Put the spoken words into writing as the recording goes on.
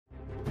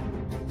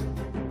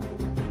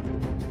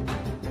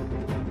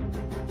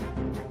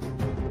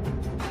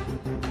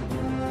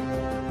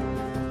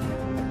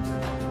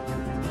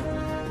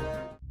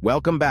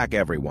Welcome back,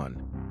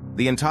 everyone.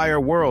 The entire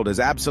world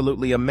is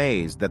absolutely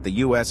amazed that the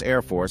U.S.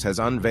 Air Force has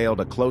unveiled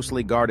a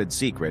closely guarded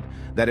secret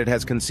that it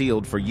has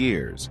concealed for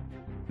years.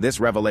 This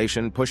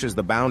revelation pushes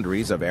the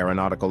boundaries of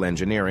aeronautical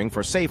engineering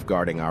for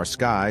safeguarding our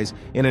skies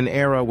in an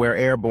era where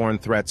airborne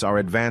threats are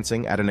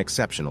advancing at an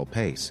exceptional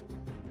pace.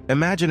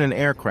 Imagine an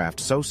aircraft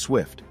so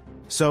swift,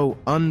 so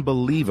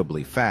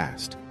unbelievably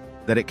fast,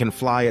 that it can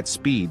fly at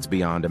speeds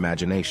beyond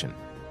imagination.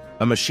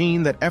 A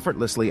machine that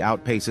effortlessly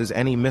outpaces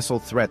any missile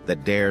threat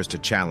that dares to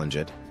challenge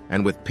it,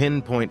 and with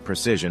pinpoint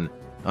precision,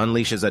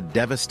 unleashes a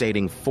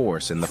devastating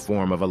force in the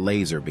form of a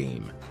laser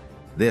beam.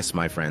 This,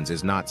 my friends,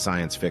 is not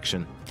science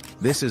fiction.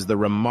 This is the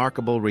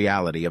remarkable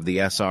reality of the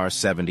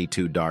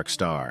SR-72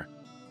 DARKSTAR.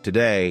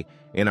 Today,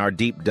 in our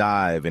deep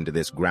dive into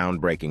this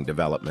groundbreaking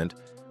development,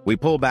 we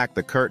pull back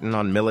the curtain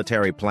on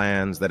military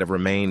plans that have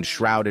remained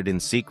shrouded in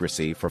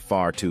secrecy for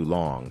far too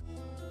long.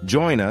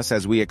 Join us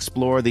as we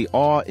explore the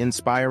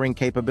awe-inspiring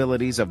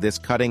capabilities of this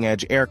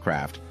cutting-edge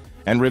aircraft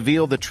and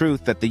reveal the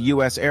truth that the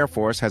U.S. Air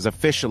Force has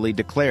officially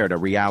declared a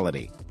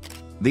reality.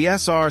 The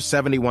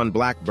SR-71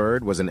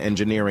 Blackbird was an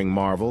engineering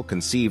marvel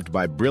conceived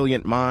by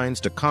brilliant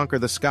minds to conquer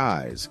the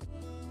skies.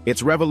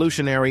 Its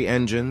revolutionary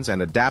engines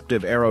and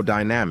adaptive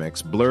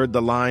aerodynamics blurred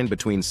the line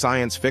between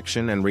science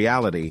fiction and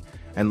reality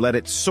and let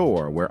it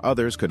soar where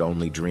others could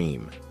only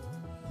dream.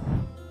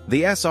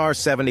 The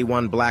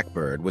SR-71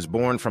 Blackbird was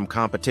born from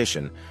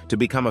competition to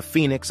become a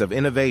phoenix of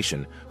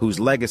innovation whose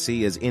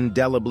legacy is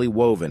indelibly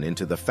woven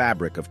into the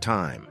fabric of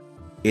time.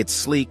 Its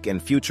sleek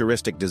and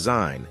futuristic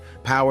design,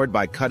 powered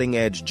by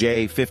cutting-edge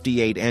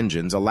J-58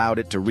 engines, allowed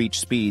it to reach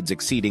speeds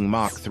exceeding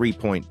Mach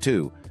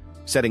 3.2,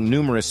 setting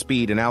numerous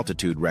speed and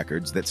altitude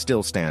records that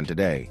still stand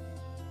today.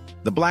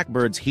 The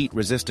Blackbird's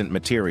heat-resistant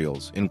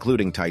materials,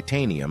 including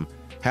titanium,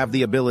 have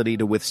the ability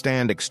to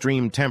withstand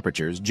extreme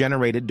temperatures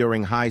generated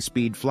during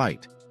high-speed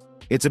flight.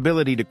 Its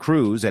ability to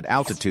cruise at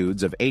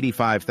altitudes of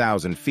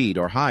 85,000 feet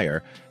or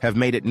higher have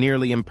made it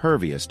nearly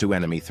impervious to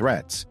enemy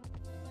threats.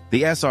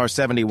 The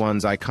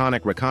SR-71's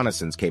iconic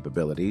reconnaissance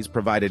capabilities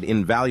provided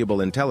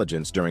invaluable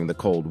intelligence during the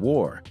Cold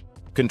War,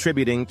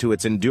 contributing to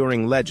its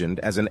enduring legend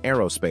as an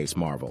aerospace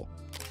marvel.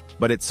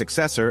 But its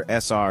successor,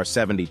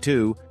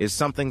 SR-72, is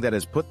something that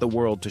has put the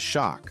world to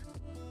shock.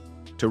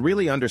 To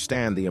really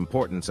understand the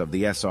importance of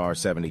the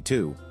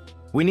SR-72,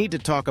 we need to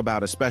talk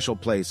about a special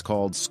place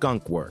called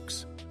Skunk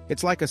Works.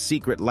 It's like a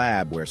secret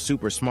lab where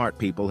super smart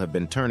people have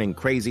been turning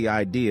crazy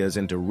ideas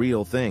into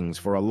real things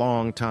for a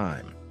long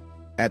time.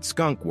 At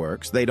Skunk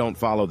Works, they don't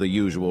follow the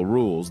usual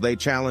rules. They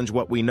challenge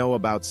what we know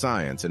about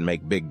science and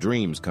make big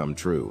dreams come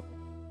true.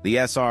 The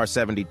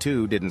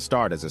SR-72 didn't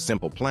start as a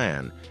simple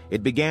plan.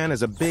 It began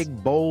as a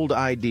big, bold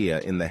idea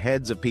in the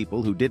heads of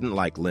people who didn't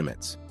like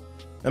limits.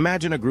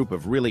 Imagine a group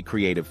of really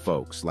creative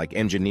folks, like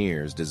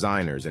engineers,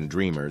 designers, and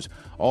dreamers,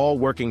 all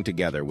working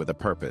together with a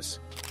purpose.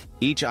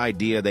 Each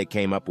idea they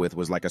came up with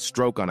was like a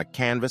stroke on a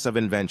canvas of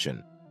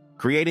invention.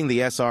 Creating the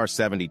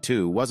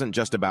SR-72 wasn't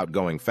just about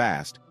going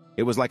fast.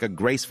 It was like a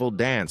graceful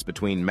dance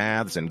between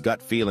maths and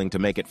gut feeling to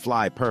make it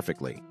fly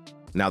perfectly.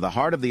 Now, the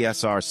heart of the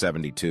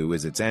SR-72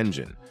 is its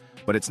engine.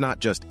 But it's not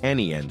just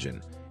any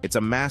engine. It's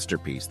a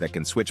masterpiece that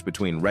can switch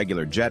between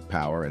regular jet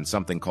power and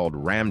something called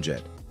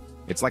ramjet.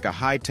 It's like a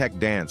high-tech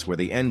dance where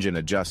the engine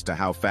adjusts to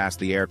how fast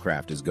the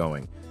aircraft is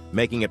going,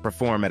 making it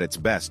perform at its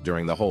best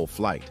during the whole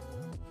flight.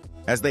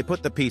 As they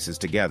put the pieces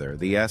together,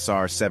 the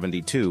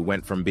SR-72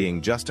 went from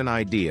being just an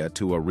idea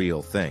to a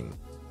real thing.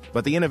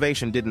 But the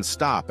innovation didn't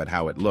stop at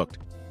how it looked.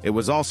 It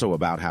was also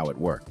about how it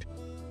worked.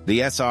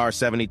 The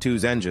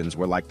SR-72's engines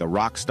were like the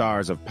rock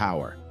stars of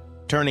power,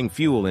 turning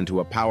fuel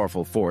into a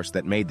powerful force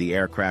that made the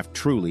aircraft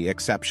truly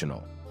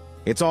exceptional.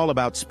 It's all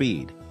about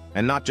speed,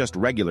 and not just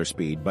regular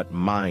speed, but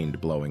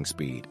mind-blowing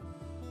speed.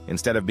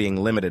 Instead of being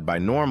limited by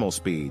normal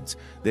speeds,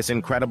 this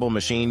incredible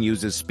machine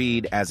uses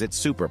speed as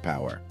its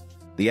superpower.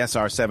 The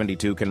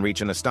SR-72 can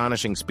reach an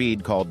astonishing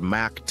speed called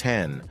Mach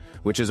 10,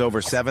 which is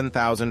over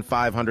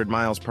 7,500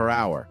 miles per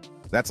hour.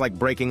 That's like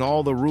breaking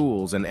all the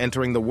rules and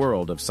entering the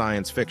world of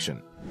science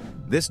fiction.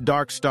 This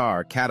dark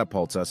star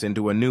catapults us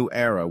into a new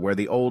era where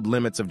the old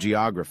limits of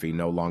geography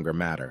no longer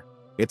matter.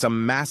 It's a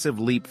massive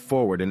leap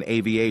forward in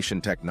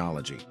aviation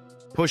technology,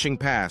 pushing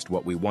past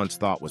what we once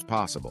thought was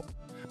possible.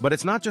 But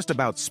it's not just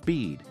about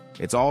speed,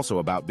 it's also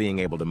about being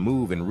able to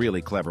move in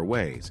really clever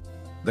ways.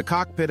 The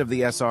cockpit of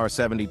the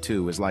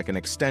SR-72 is like an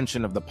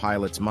extension of the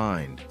pilot's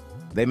mind.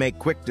 They make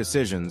quick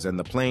decisions and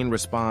the plane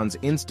responds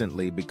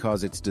instantly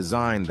because it's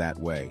designed that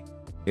way.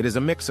 It is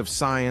a mix of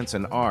science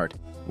and art,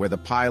 where the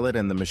pilot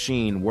and the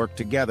machine work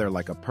together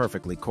like a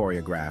perfectly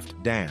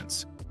choreographed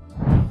dance.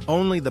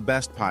 Only the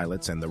best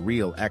pilots and the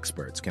real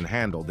experts can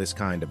handle this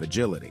kind of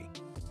agility.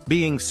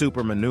 Being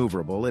super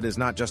maneuverable, it is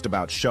not just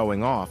about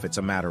showing off, it's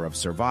a matter of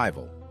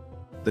survival.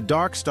 The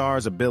Dark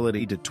Star's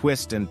ability to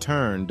twist and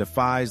turn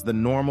defies the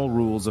normal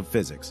rules of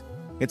physics.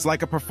 It's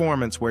like a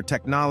performance where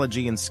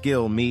technology and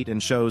skill meet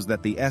and shows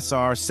that the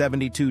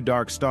SR-72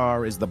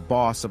 DARKSTAR is the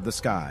boss of the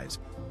skies.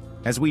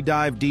 As we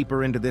dive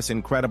deeper into this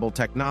incredible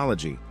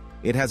technology,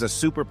 it has a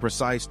super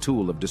precise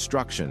tool of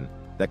destruction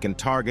that can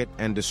target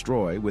and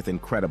destroy with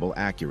incredible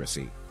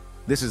accuracy.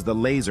 This is the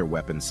laser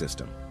weapon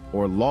system,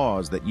 or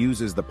LAWS, that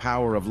uses the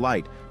power of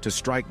light to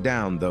strike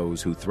down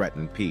those who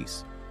threaten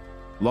peace.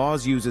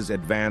 LAWS uses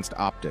advanced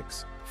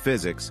optics,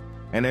 physics,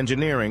 and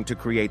engineering to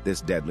create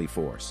this deadly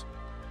force.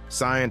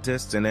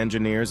 Scientists and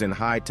engineers in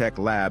high-tech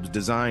labs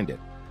designed it,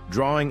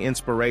 drawing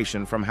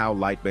inspiration from how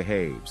light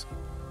behaves.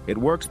 It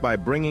works by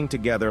bringing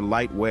together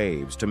light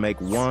waves to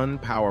make one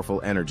powerful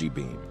energy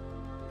beam.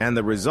 And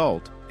the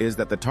result is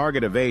that the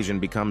target evasion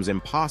becomes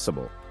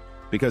impossible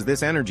because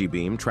this energy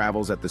beam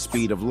travels at the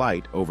speed of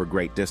light over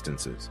great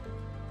distances.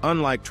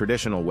 Unlike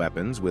traditional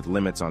weapons with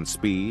limits on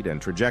speed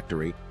and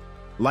trajectory,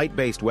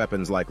 light-based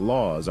weapons like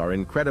LAWS are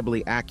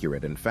incredibly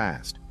accurate and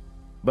fast.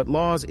 But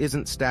LAWS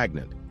isn't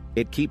stagnant.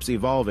 It keeps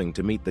evolving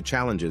to meet the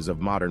challenges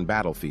of modern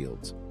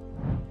battlefields.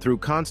 Through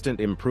constant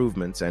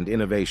improvements and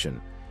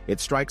innovation, it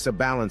strikes a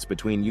balance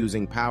between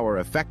using power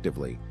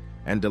effectively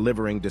and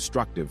delivering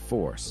destructive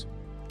force.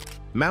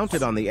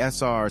 Mounted on the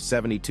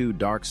SR-72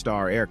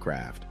 DARKSTAR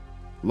aircraft,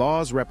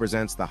 LAWS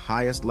represents the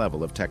highest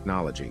level of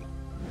technology.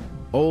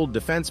 Old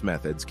defense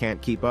methods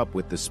can't keep up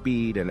with the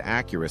speed and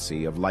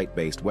accuracy of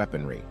light-based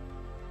weaponry.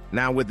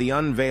 Now, with the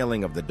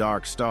unveiling of the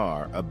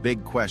DARKSTAR, a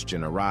big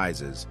question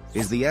arises.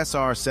 Is the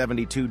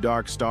SR-72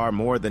 DARKSTAR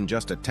more than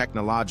just a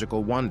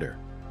technological wonder?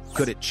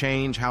 Could it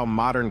change how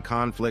modern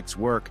conflicts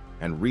work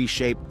and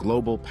reshape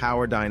global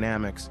power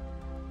dynamics?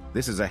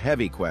 This is a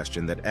heavy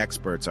question that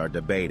experts are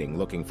debating,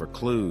 looking for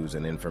clues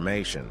and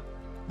information.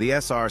 The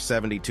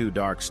SR-72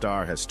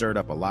 DARKSTAR has stirred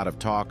up a lot of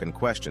talk and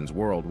questions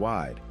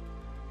worldwide.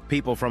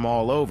 People from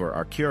all over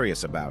are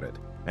curious about it,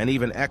 and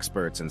even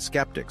experts and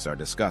skeptics are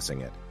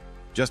discussing it.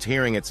 Just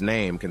hearing its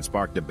name can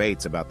spark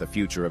debates about the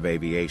future of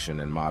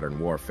aviation and modern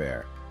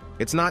warfare.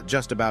 It's not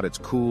just about its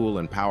cool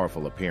and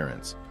powerful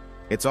appearance.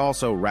 It's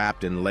also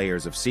wrapped in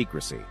layers of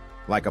secrecy,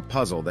 like a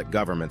puzzle that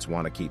governments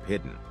want to keep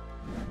hidden.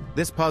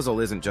 This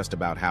puzzle isn't just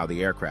about how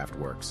the aircraft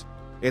works.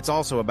 It's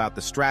also about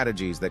the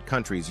strategies that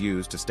countries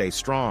use to stay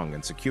strong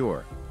and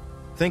secure.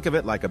 Think of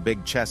it like a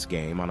big chess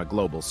game on a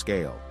global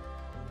scale.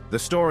 The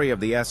story of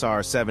the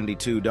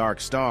SR-72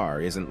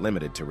 DARKSTAR isn't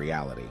limited to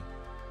reality.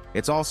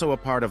 It's also a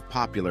part of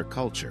popular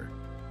culture.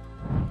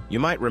 You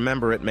might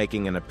remember it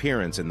making an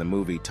appearance in the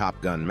movie Top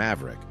Gun: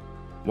 Maverick.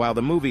 While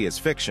the movie is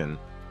fiction,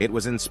 it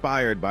was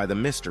inspired by the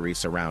mystery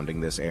surrounding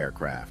this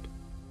aircraft.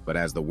 But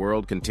as the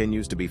world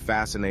continues to be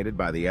fascinated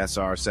by the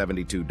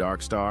SR-72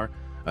 DARKSTAR,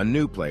 a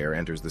new player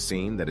enters the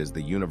scene that is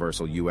the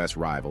universal U.S.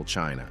 rival,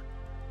 China.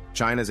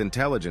 China's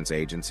intelligence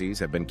agencies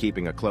have been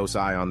keeping a close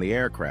eye on the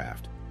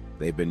aircraft.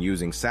 They've been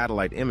using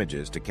satellite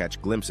images to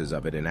catch glimpses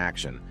of it in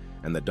action,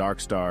 and the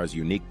DARKSTAR's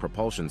unique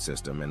propulsion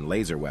system and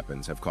laser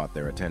weapons have caught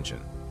their attention.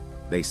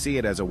 They see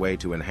it as a way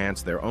to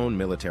enhance their own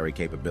military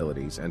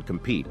capabilities and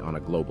compete on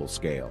a global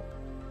scale.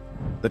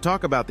 The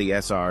talk about the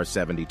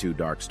SR-72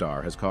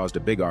 DARKSTAR has caused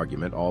a big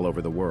argument all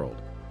over the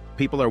world.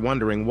 People are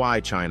wondering why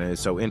China is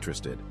so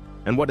interested,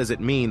 and what does it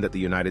mean that the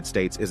United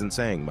States isn't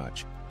saying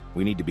much?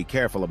 We need to be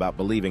careful about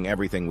believing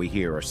everything we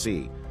hear or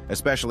see,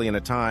 especially in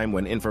a time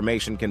when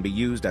information can be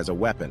used as a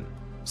weapon.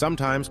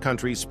 Sometimes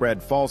countries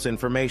spread false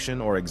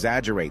information or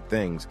exaggerate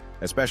things,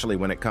 especially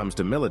when it comes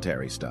to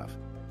military stuff.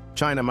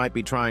 China might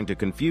be trying to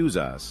confuse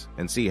us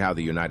and see how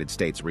the United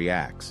States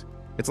reacts.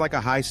 It's like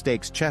a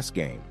high-stakes chess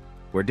game,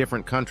 where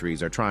different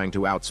countries are trying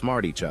to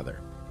outsmart each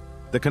other.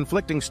 The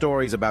conflicting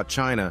stories about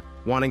China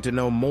wanting to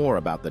know more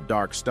about the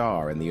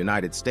DARKSTAR and the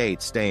United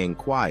States staying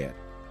quiet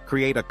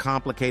create a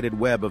complicated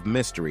web of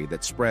mystery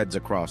that spreads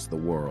across the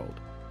world.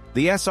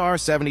 The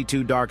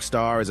SR-72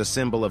 DARKSTAR is a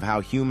symbol of how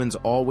humans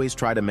always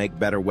try to make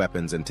better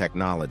weapons and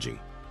technology.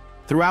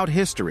 Throughout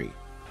history,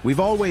 we've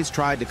always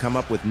tried to come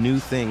up with new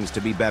things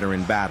to be better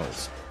in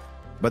battles.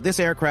 But this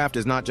aircraft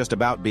is not just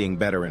about being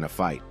better in a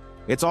fight.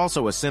 It's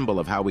also a symbol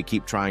of how we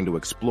keep trying to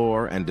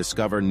explore and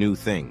discover new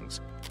things.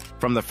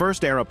 From the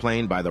first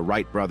airplane by the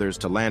Wright brothers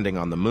to landing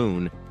on the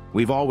moon,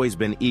 we've always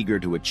been eager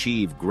to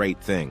achieve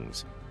great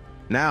things.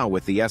 Now,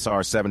 with the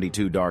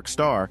SR-72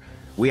 DARKSTAR,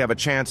 we have a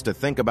chance to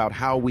think about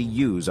how we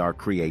use our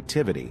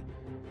creativity.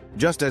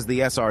 Just as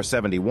the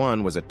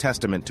SR-71 was a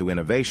testament to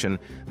innovation,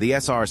 the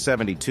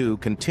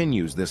SR-72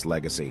 continues this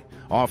legacy,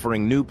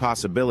 offering new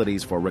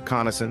possibilities for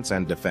reconnaissance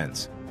and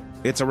defense.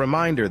 It's a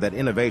reminder that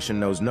innovation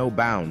knows no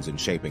bounds in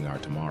shaping our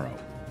tomorrow.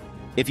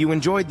 If you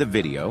enjoyed the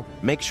video,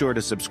 make sure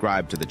to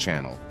subscribe to the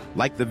channel,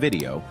 like the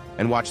video,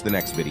 and watch the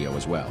next video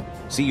as well.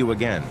 See you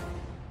again.